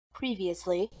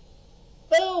Previously.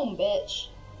 Boom, bitch.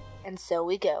 And so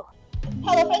we go.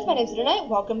 Hello friends, my name's Lunernight.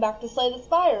 Welcome back to Slay the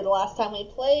Spire. The last time we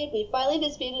played, we finally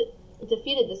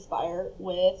defeated the Spire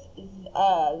with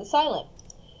the Silent.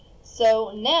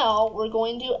 So now we're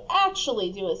going to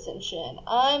actually do Ascension.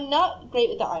 I'm not great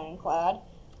with the Ironclad.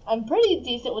 I'm pretty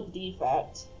decent with the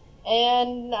Defect.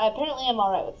 And apparently I'm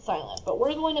alright with the Silent. But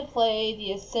we're going to play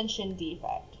the Ascension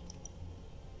Defect.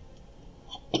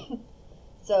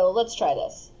 So let's try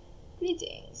this.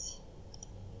 Greetings.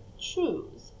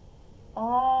 Choose.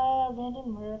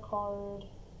 Random rare card.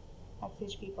 Max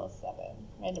HP plus 7.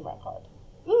 Random rare card.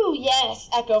 Ooh, yes!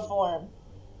 Echo form.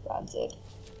 Granted.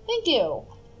 Thank you.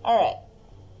 Alright.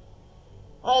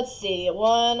 Let's see.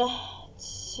 1,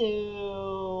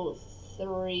 2,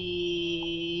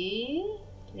 3.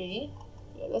 3.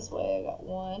 Go this way. I got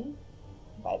 1.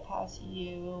 Bypass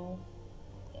you.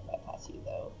 Can't bypass you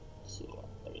though. 2,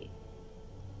 3.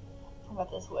 How about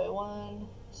this way? 1,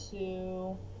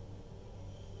 2,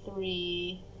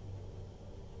 3.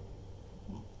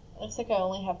 Looks like I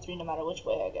only have 3 no matter which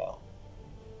way I go.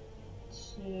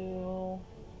 2,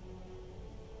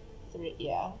 3.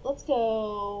 Yeah, let's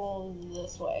go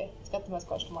this way. It's got the most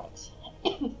question marks.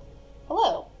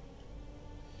 Hello.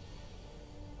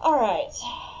 Alright.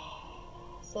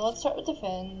 So let's start with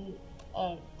defend.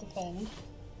 Defend.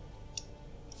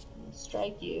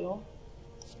 Strike you.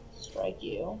 Strike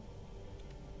you.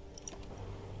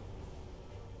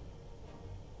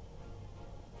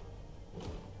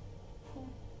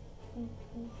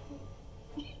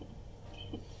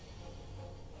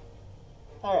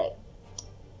 Alright.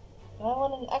 Do I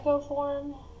want an echo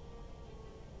form?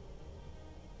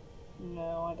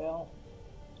 No, I don't.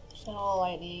 Channel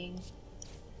lightning,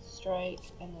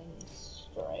 strike, and then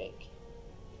strike.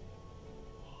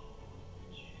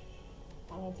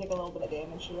 I'm gonna take a little bit of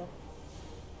damage here.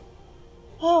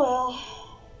 Oh well.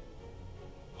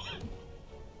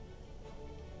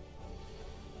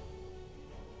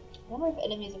 I wonder if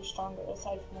enemies are stronger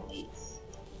aside from elites.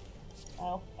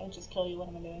 Oh, I just kill you. What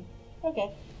am I doing?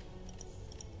 Okay.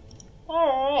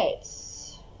 Alright.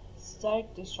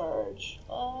 Static discharge.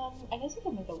 I guess I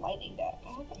could make a lightning deck.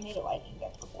 I haven't made a lightning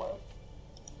deck before.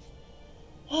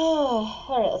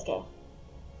 Alright, let's go.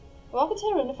 Walk into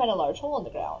a room to find a large hole in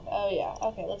the ground. Oh yeah,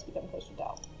 okay, let's become closer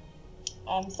down.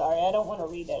 I'm sorry, I don't want to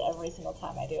read it every single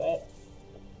time I do it.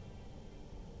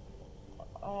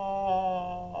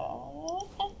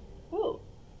 Ooh.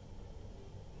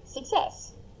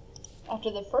 Success.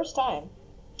 After the first time.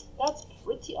 That's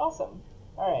pretty awesome.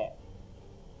 Alright.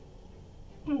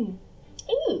 Ooh.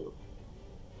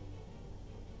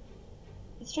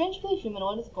 The strangely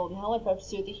humanoid with a golden helmet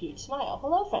approaches you with a huge smile.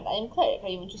 Hello, friend. I am Cleric. Are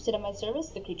you interested in my service?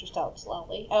 The creature stops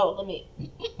loudly. Oh, let me...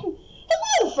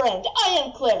 Hello, friend. I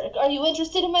am Cleric. Are you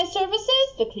interested in my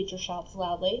services? The creature shouts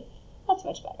loudly. That's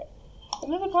much better.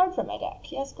 Remove a card from my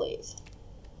deck. Yes, please.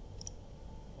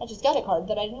 I just got a card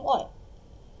that I didn't want.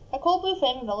 A cold blue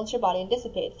flame envelops your body and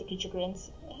dissipates. The creature grins.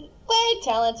 Way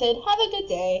talented. Have a good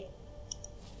day.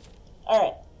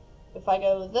 Alright. If I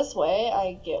go this way,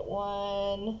 I get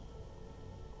 1...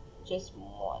 Just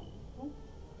 1.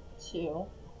 2.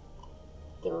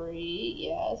 3.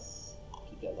 Yes.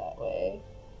 Could go that way.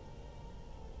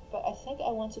 But I think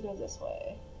I want to go this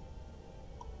way.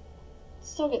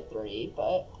 Still get 3,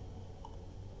 but...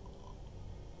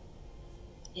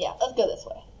 Yeah, let's go this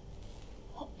way.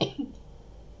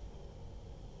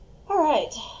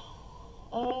 Alright.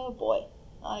 Oh boy.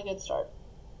 Not a good start.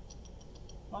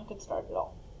 Not a good start at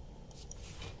all.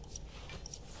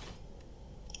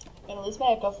 I'm gonna lose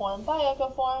my echo form. Bye, echo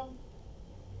form.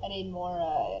 I need more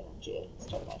energy to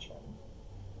start my turn.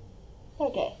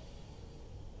 Okay.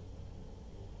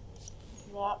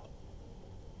 Zap.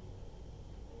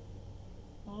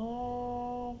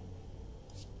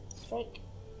 Strike.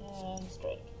 And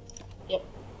strike. Yep.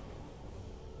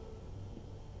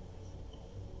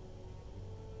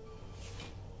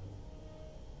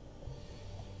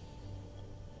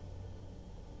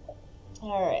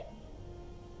 Alright.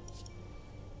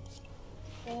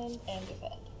 Defend and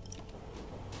defend.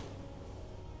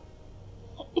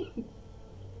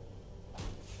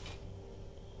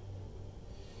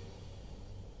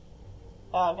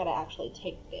 Oh, I've got to actually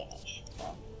take damage.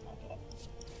 Oh, okay.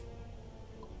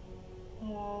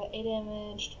 8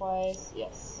 damage twice.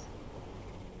 Yes.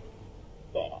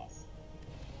 Very nice.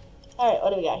 Alright, what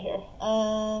do we got here?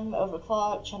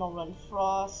 Overclock, channel run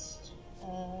frost.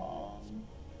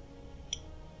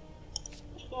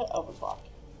 Let's go overclock.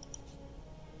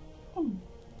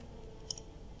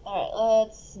 Alright,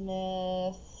 let's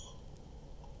smith.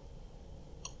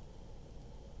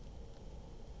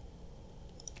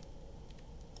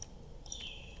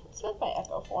 Let's go with my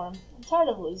echo form. I'm tired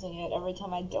of losing it every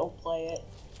time I don't play it.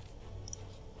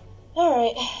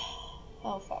 Alright.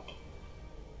 Oh, fuck.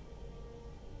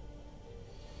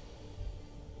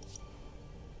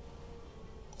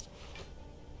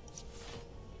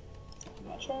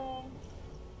 My turn.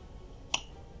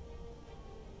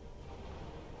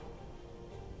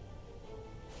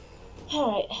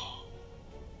 Alright.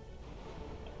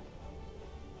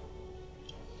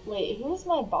 Wait, who is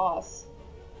my boss?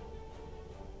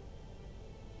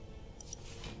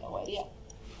 No idea.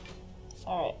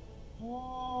 Alright.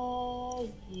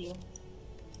 You.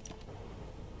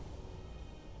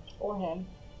 Or him.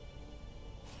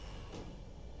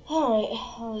 Alright,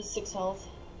 I'll lose 6 health.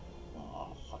 Ah,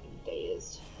 fucking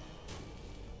dazed.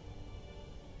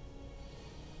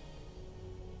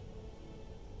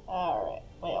 Alright,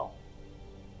 well.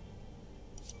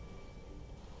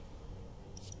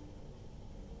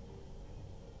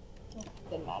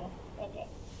 Didn't matter. Okay.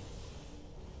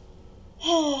 I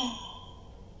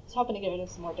was hoping to get rid of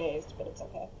some more dazed, but it's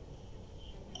okay.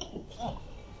 Oh.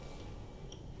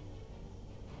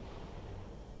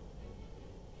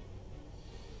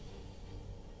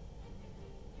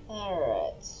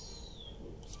 Alright.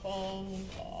 Defend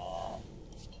and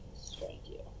strike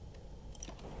you.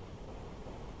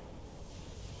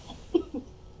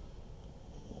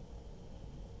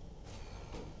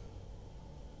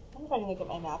 I wonder if I can look at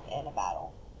my map in a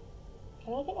battle.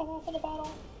 Can I look at my map in a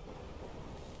battle?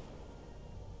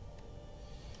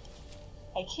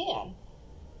 I can.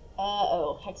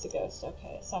 Oh, Hexa Ghost.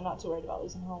 Okay, so I'm not too worried about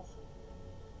losing health.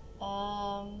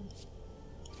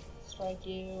 Strike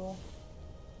you.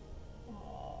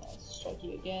 Strike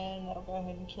you again. That'll go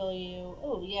ahead and kill you.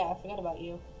 Oh, yeah, I forgot about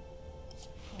you.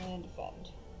 And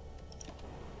defend.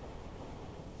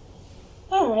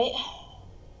 Alright.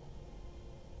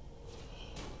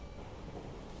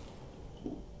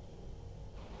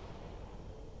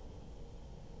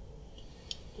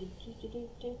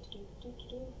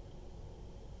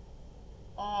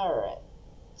 Alright.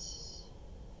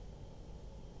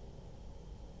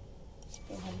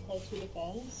 Go ahead and play 2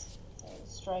 defense. So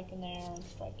strike in there, and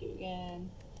strike you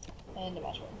again. And a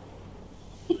match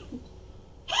win.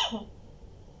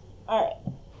 Alright.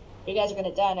 You guys are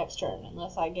gonna die next turn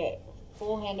unless I get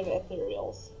full hand of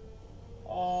ethereals.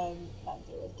 Not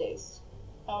ethereals, dazed.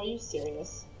 Oh, are you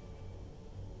serious?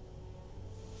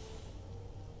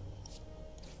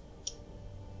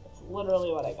 That's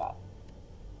literally what I got.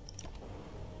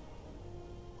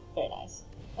 Very nice.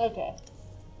 Okay.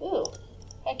 Ooh.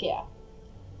 Heck yeah.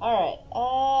 Alright,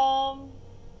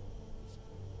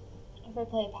 if I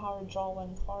play a power, draw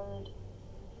 1 card.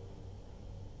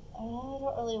 I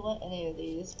don't really want any of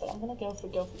these, but I'm gonna go for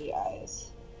the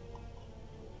eyes.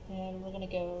 And we're gonna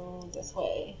go this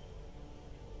way.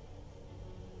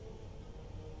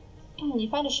 You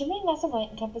find a shimmering mass of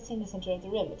light encompassing the center of the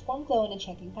room. Its warm glow and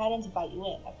enchanting patterns invite you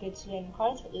in. Upgrade to random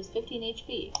cards but lose 15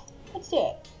 HP. Let's do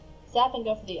it. Zap and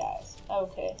go for the eyes.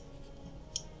 Okay.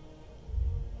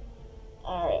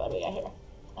 Alright, what do we got here?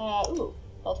 Ooh.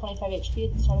 Well, 25 HP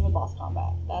at the start of a boss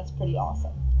combat. That's pretty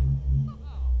awesome.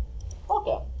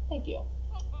 Welcome. Thank you.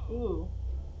 Ooh.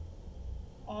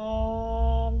 I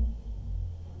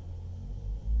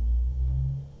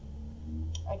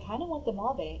kind of want the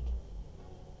mob bank.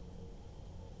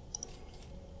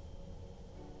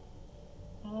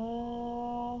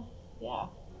 Yeah.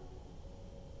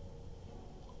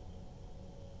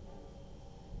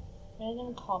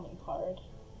 Random common card.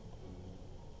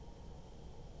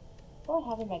 What do I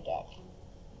have in my deck?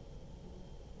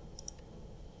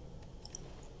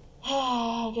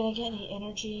 Gonna get any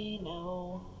energy?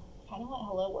 No. Kinda want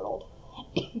Hello World.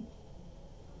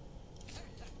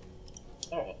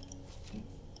 Alright.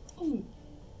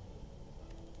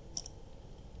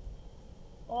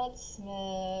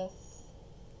 Bloodsmith.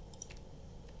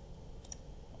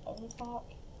 Overclock.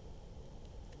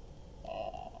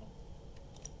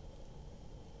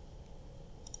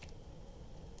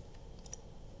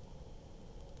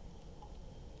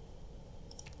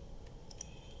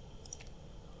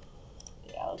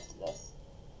 Yeah, let's do this.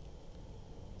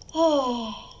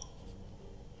 Ooh!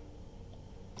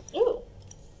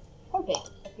 Hard paint.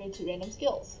 Upgrade to random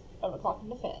skills. Overclock and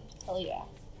defend. Hell yeah.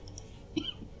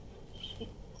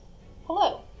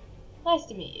 Hello. Nice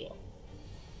to meet you.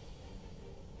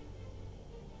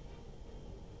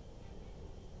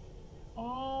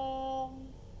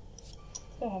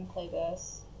 Let's go ahead and play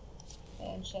this.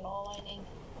 And channel aligning.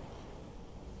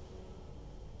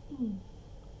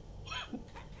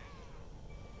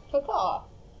 Caw.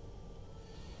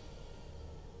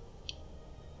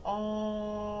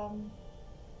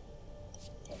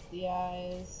 That's the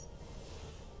eyes.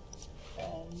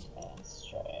 And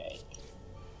strike.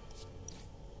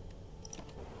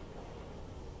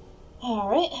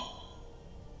 Alright.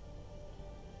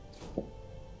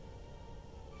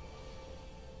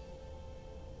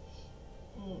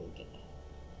 Okay.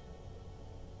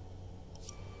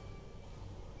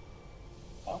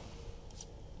 Oh.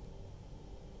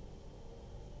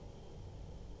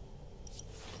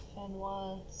 Defend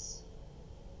once.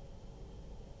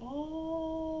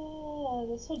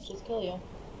 This would just kill you.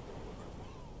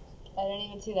 I didn't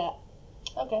even see that.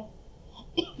 Okay.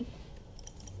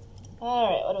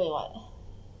 Alright, what do we want?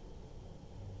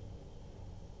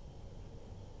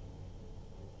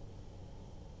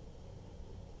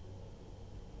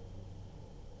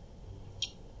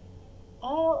 I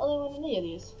don't really want any of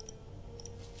these.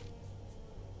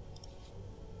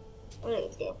 Alright,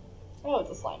 let's go. Oh, it's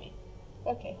a slimy.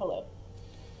 Okay, hello.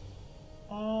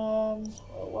 Hello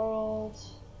world.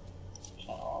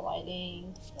 Channel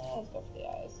lighting. Let's go for the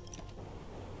eyes.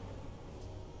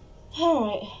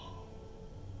 Alright.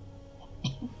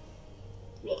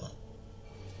 Ugh.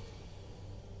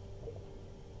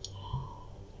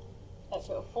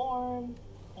 Echo form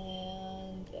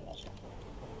and image.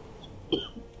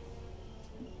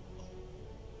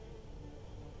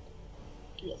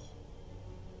 Yes.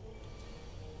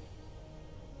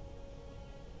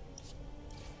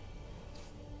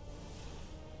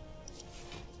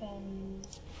 And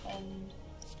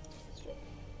strip.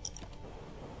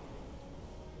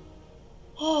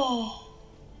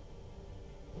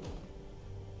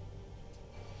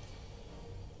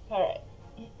 Alright.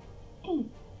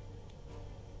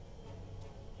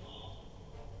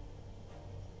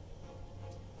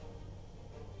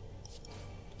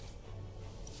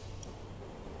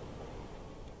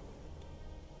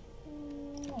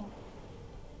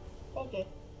 Okay.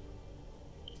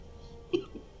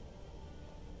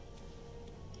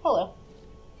 Hello.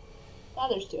 Now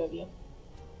there's two of you.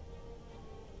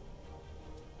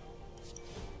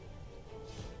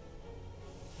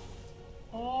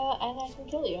 And I can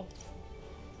kill you.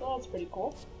 So that's pretty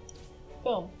cool.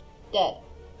 Boom. Dead.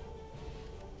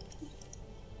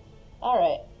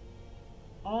 Alright.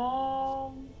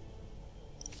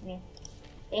 Yeah.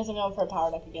 I guess I'm going for a power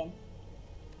deck again.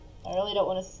 I really don't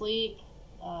want to sleep.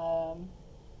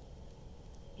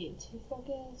 Get 2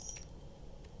 focus.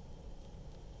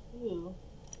 Ooh.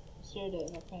 Sure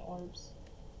did. Okay, orbs.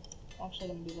 Actually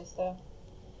gonna do this though.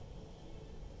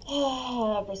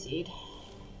 Proceed.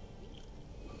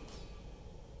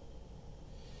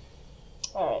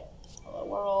 Alright. Hello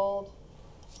world.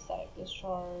 Static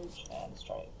discharge and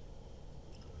strike.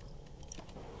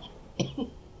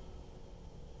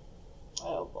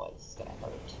 Oh boy, this is gonna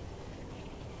hurt.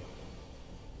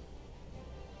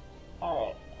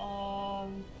 Alright,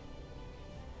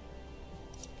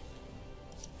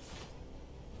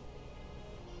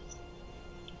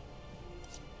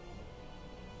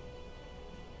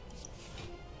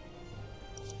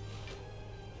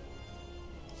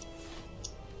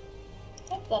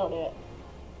 yep, that'll do it.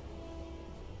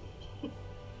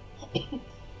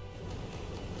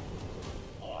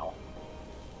 Ow.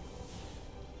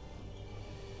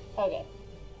 Okay.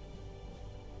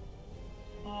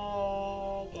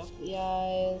 Go for the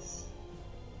eyes.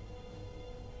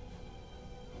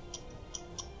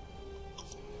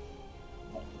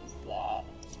 What is that?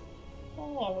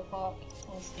 Oh, overclock.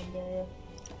 Oh, steam barrier.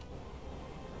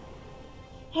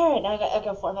 Alright, now I got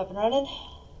Echo Form up and running.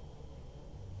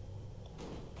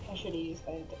 I should have used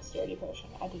my dexterity potion.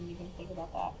 I didn't even think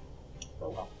about that. Oh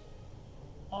well.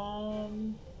 I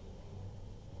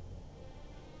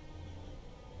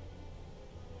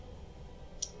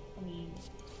mean,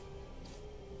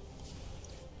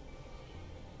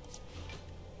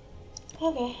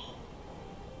 okay.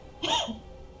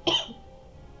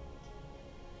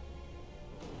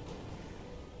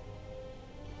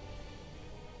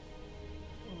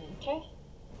 Okay.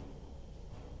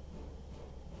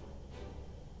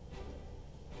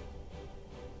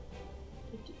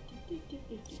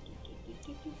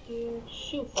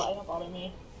 Shoot, fly, don't bother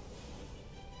me.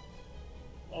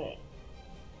 Alright.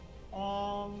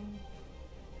 All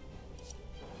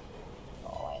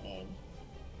I need.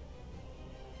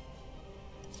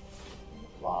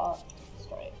 Block,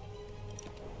 strike.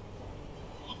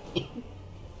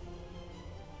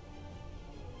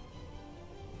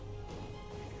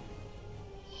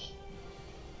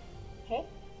 Okay.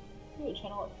 Ooh,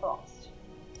 channel of frost.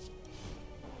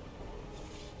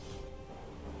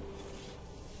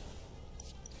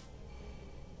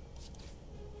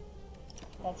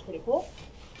 That's pretty cool.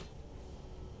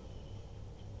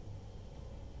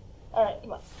 Alright,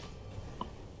 come on.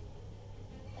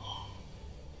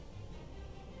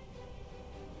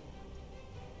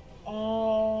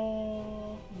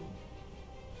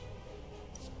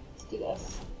 Let's do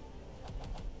this.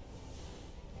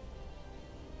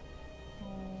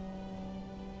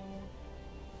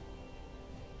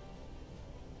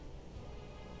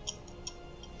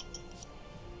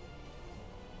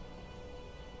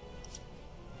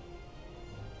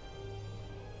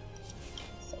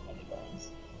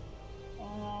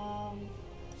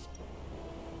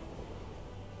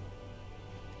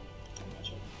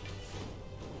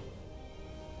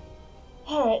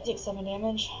 Alright, take 7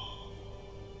 damage.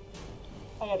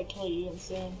 I gotta kill you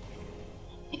soon.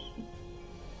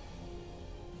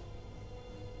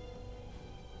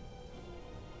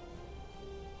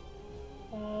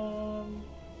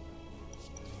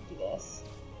 Do this.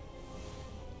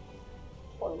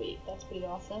 4 week, that's pretty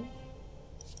awesome.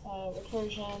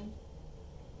 Recursion.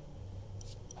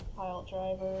 Pile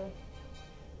driver.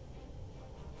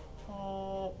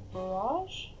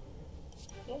 Barrage?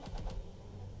 Yeah.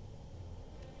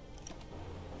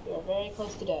 You are very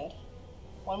close to dead.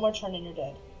 One more turn and you're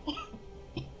dead.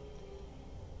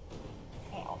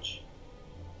 Ouch.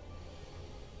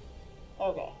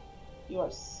 Okay. You are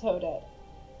so dead.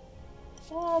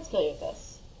 Let's kill you with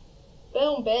this.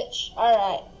 Boom, bitch.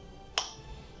 Alright.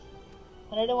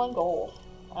 101 gold.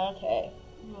 Okay.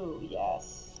 Ooh,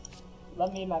 yes.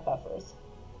 Love me and my buffers.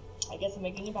 I guess I'm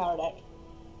making a power deck.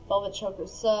 Velvet Choker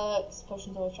sucks.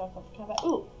 Potions always drop off combat.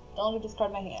 Ooh, no longer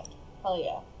discard my hand. Hell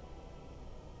yeah.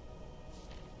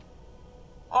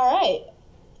 Alright.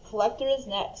 Collector is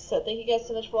next. So thank you guys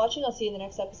so much for watching. I'll see you in the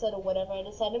next episode of whatever I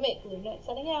decide to make. Lunernight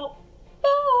signing out.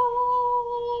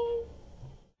 Bye!